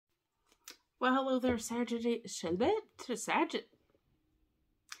Well, hello there,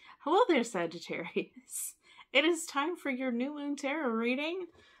 Hello there, Sagittarius. It is time for your new moon tarot reading.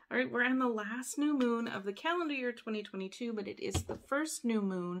 All right, we're on the last new moon of the calendar year 2022, but it is the first new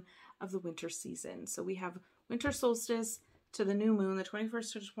moon of the winter season. So we have winter solstice to the new moon, the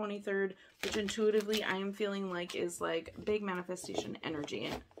 21st to 23rd, which intuitively I am feeling like is like big manifestation energy,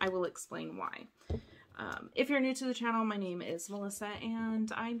 and I will explain why. If you're new to the channel, my name is Melissa,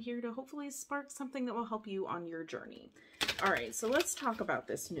 and I'm here to hopefully spark something that will help you on your journey. All right, so let's talk about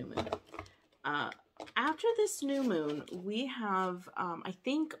this new moon. After this new moon, we have, I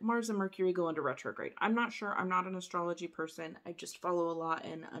think Mars and Mercury go into retrograde. I'm not sure. I'm not an astrology person. I just follow a lot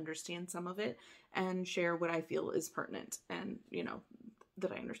and understand some of it and share what I feel is pertinent and, you know,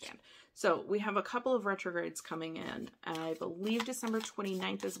 that I understand. So we have a couple of retrogrades coming in. I believe December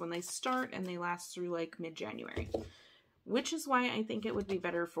 29th is when they start, and they last through like mid-January, which is why I think it would be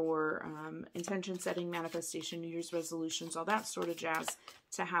better for intention setting, manifestation, New Year's resolutions, all that sort of jazz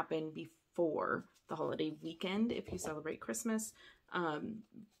to happen before the holiday weekend if you celebrate Christmas,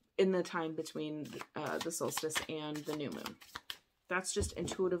 in the time between the solstice and the new moon. That's just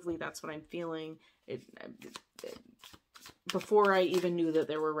intuitively, that's what I'm feeling. Before I even knew that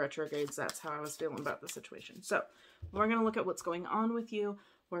there were retrogrades, that's how I was feeling about the situation. So we're going to look at what's going on with you.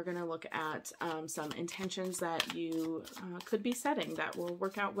 We're going to look at some intentions that you could be setting that will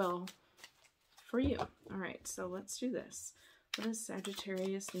work out well for you. All right, so let's do this. What does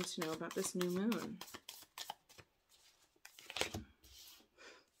Sagittarius need to know about this new moon?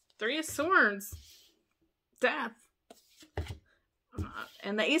 Three of Swords, death,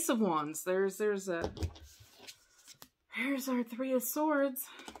 and the Ace of Wands. Here's our Three of Swords,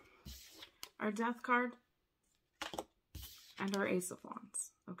 our Death card, and our Ace of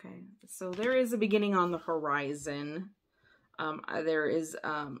Wands. Okay, so there is a beginning on the horizon. There is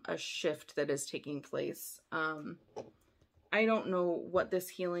a shift that is taking place. I don't know what this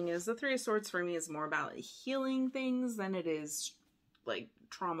healing is. The Three of Swords for me is more about healing things than it is like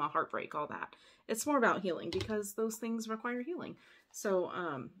trauma, heartbreak, all that. It's more about healing because those things require healing. So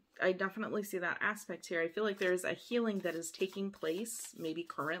I definitely see that aspect here. I feel like there's a healing that is taking place, maybe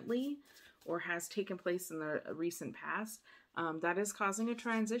currently, or has taken place in the recent past, that is causing a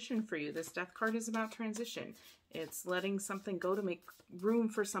transition for you. This Death card is about transition. It's letting something go to make room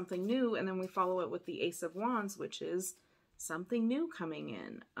for something new, and then we follow it with the Ace of Wands, which is something new coming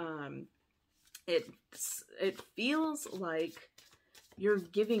in. It feels like you're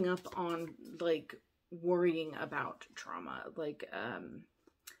giving up on like worrying about trauma, like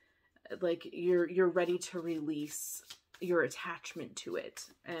you're ready to release your attachment to it.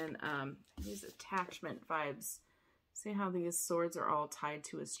 And these attachment vibes, see how these swords are all tied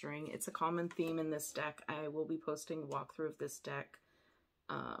to a string? It's a common theme in this deck. I will be posting a walkthrough of this deck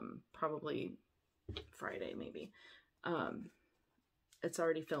probably Friday maybe. It's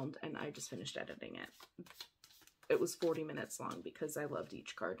already filmed and I just finished editing it. It was 40 minutes long because I loved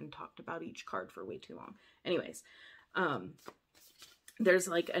each card and talked about each card for way too long. Anyways,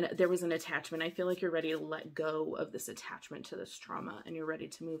 there was an attachment. I feel like you're ready to let go of this attachment to this trauma, and you're ready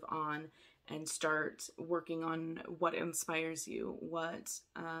to move on and start working on what inspires you, what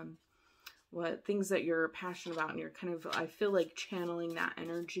things that you're passionate about, and you're kind of, I feel like, channeling that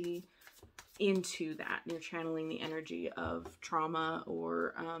energy into that. You're channeling the energy of trauma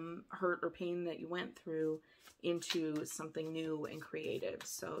or hurt or pain that you went through into something new and creative.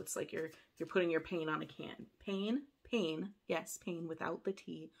 So it's like you're putting your pain on a pain, yes, pain without the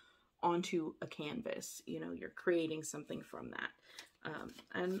T, onto a canvas. You know, you're creating something from that.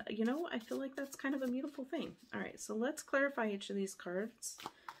 And you know, I feel like that's kind of a beautiful thing. All right, so let's clarify each of these cards.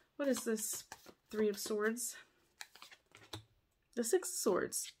 What is this Three of Swords? The Six of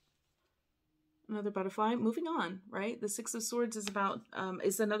Swords. Another butterfly. Moving on, right? The Six of Swords is about,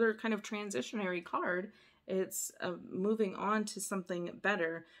 is another kind of transitionary card. It's moving on to something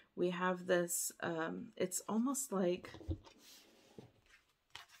better. We have this, it's almost like,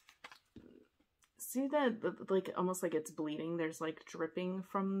 see that, like, almost like it's bleeding. There's like dripping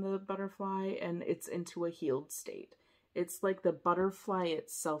from the butterfly and it's into a healed state. It's like the butterfly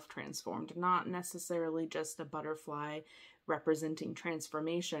itself transformed, not necessarily just a butterfly representing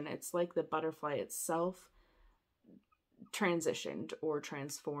transformation. It's like the butterfly itself transitioned or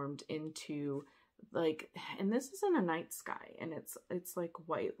transformed into, like, and this is in a night sky, and it's like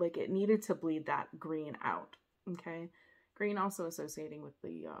white, like it needed to bleed that green out. Okay, green also associating with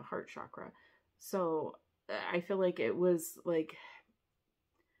the heart chakra. So I feel like it was like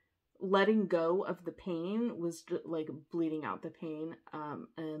letting go of the pain was like bleeding out the pain,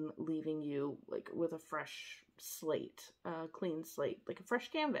 and leaving you like with a fresh slate, clean slate, like a fresh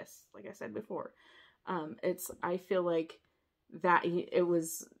canvas, like I said before. I feel like that it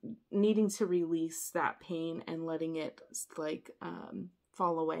was needing to release that pain and letting it like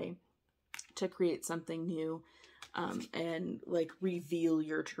fall away to create something new, and like reveal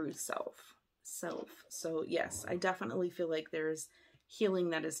your true self. So yes, I definitely feel like there's healing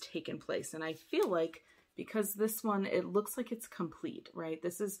that has taken place. And I feel like because this one, it looks like it's complete, right?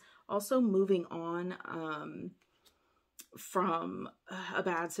 This is also moving on from a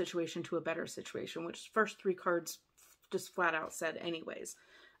bad situation to a better situation, which first three cards just flat out said anyways,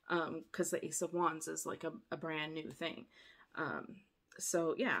 because the Ace of Wands is like a brand new thing.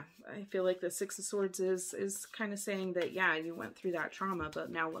 So yeah, I feel like the Six of Swords is kind of saying that, yeah, you went through that trauma,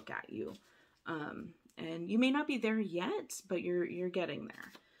 but now look at you. And you may not be there yet, but you're getting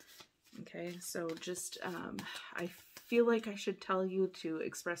there. Okay, so just, I feel like I should tell you to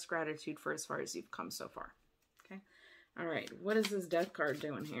express gratitude for as far as you've come so far. Okay, all right, what is this Death card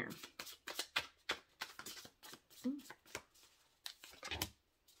doing here?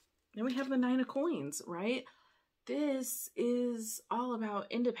 Then we have the Nine of Coins, right? This is all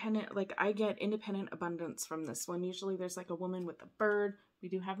about independent, like I get independent abundance from this one. Usually there's like a woman with a bird. We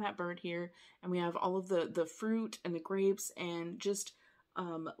do have that bird here. And we have all of the fruit and the grapes and just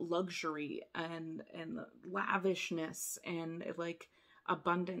luxury and lavishness and like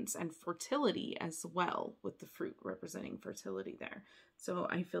abundance and fertility as well, with the fruit representing fertility there. So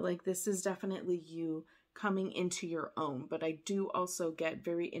I feel like this is definitely you coming into your own, but I do also get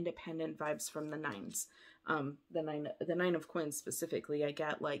very independent vibes from the nines. The Nine of Coins specifically, I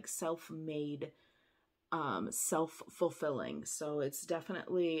get like self-made, self-fulfilling. So it's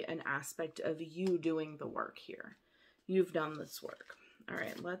definitely an aspect of you doing the work here. You've done this work. All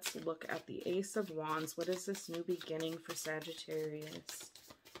right, let's look at the Ace of Wands. What is this new beginning for Sagittarius?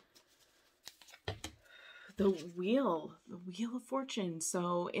 The Wheel of Fortune.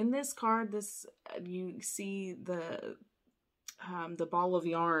 So in this card, you see the ball of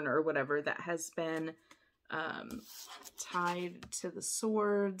yarn or whatever that has been tied to the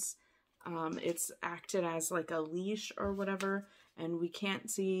swords. It's acted as like a leash or whatever, and we can't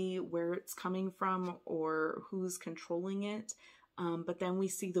see where it's coming from or who's controlling it. But then we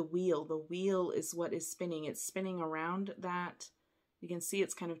see the wheel. The wheel is what is spinning. It's spinning around that. You can see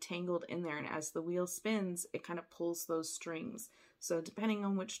it's kind of tangled in there, and as the wheel spins, it kind of pulls those strings. So depending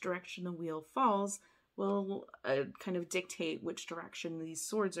on which direction the wheel falls will kind of dictate which direction these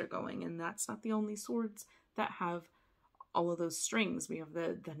swords are going. And that's not the only swords that have all of those strings. We have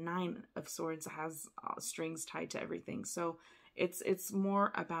the Nine of Swords that has strings tied to everything. So it's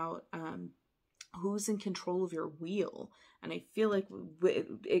more about who's in control of your wheel. And I feel like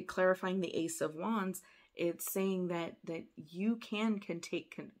it clarifying the Ace of Wands, it's saying that you can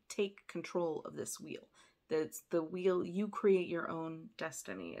take control of this wheel. That's the wheel. You create your own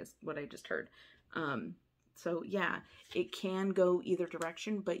destiny is what I just heard. So yeah, it can go either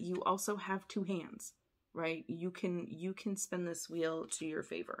direction, but you also have two hands, right? You can spin this wheel to your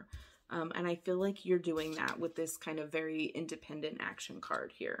favor. And I feel like you're doing that with this kind of very independent action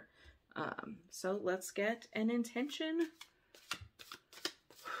card here. So let's get an intention.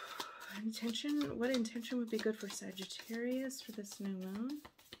 What intention would be good for Sagittarius for this new moon?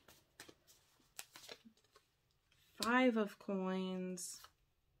 Five of Coins,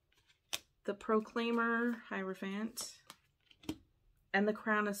 the Proclaimer, Hierophant, and the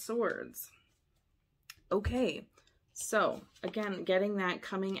Crown of Swords. Okay, so again, getting that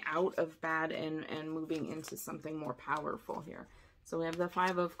coming out of bad and moving into something more powerful here. So we have the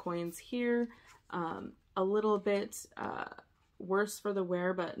Five of Coins here, a little bit worse for the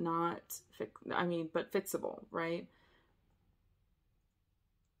wear, but not, but fixable, right?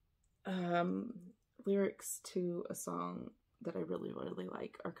 Lyrics to a song that I really, really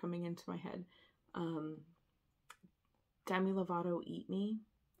like are coming into my head. Demi Lovato, Eat Me.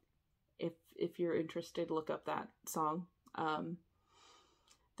 If you're interested, look up that song.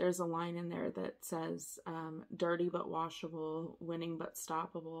 There's a line in there that says, dirty but washable, winning but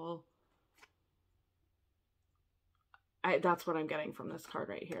stoppable. That's what I'm getting from this card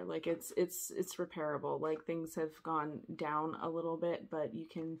right here. Like it's repairable. Like things have gone down a little bit, but you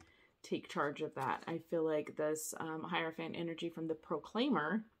can take charge of that. I feel this Hierophant energy from the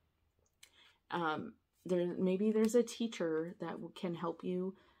Proclaimer, there's a teacher that can help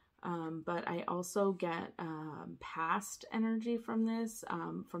you, but I also get past energy from this,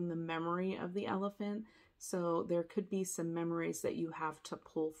 from the memory of the elephant. So there could be some memories that you have to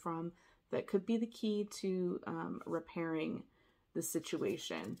pull from that could be the key to repairing the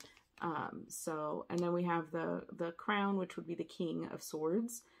situation. And then we have the crown, which would be the King of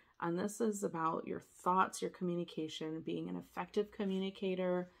Swords. And this is about your thoughts, your communication, being an effective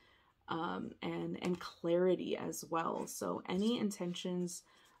communicator, and clarity as well. So any intentions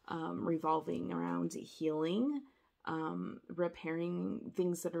revolving around healing, repairing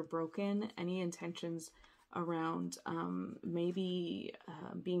things that are broken, any intentions around maybe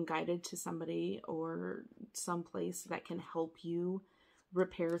being guided to somebody or someplace that can help you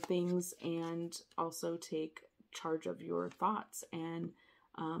repair things and also take charge of your thoughts and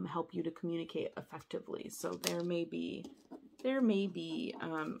help you to communicate effectively. So there may be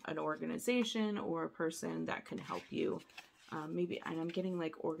an organization or a person that can help you. Maybe, and I'm getting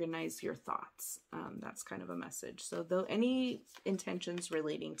like organize your thoughts. That's kind of a message. So though any intentions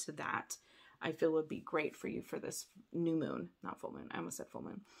relating to that, I feel would be great for you for this new moon, not full moon. I almost said full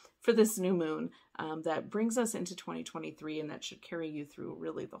moon. For this new moon that brings us into 2023, and that should carry you through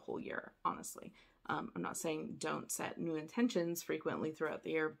really the whole year, honestly. I'm not saying don't set new intentions frequently throughout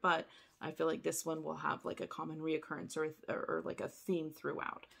the year, but I feel like this one will have like a common reoccurrence or like a theme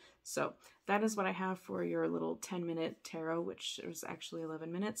throughout. So that is what I have for your little 10-minute tarot, which is actually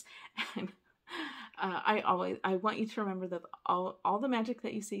 11 minutes. And I want you to remember that all the magic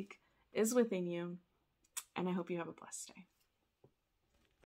that you seek is within you. And I hope you have a blessed day.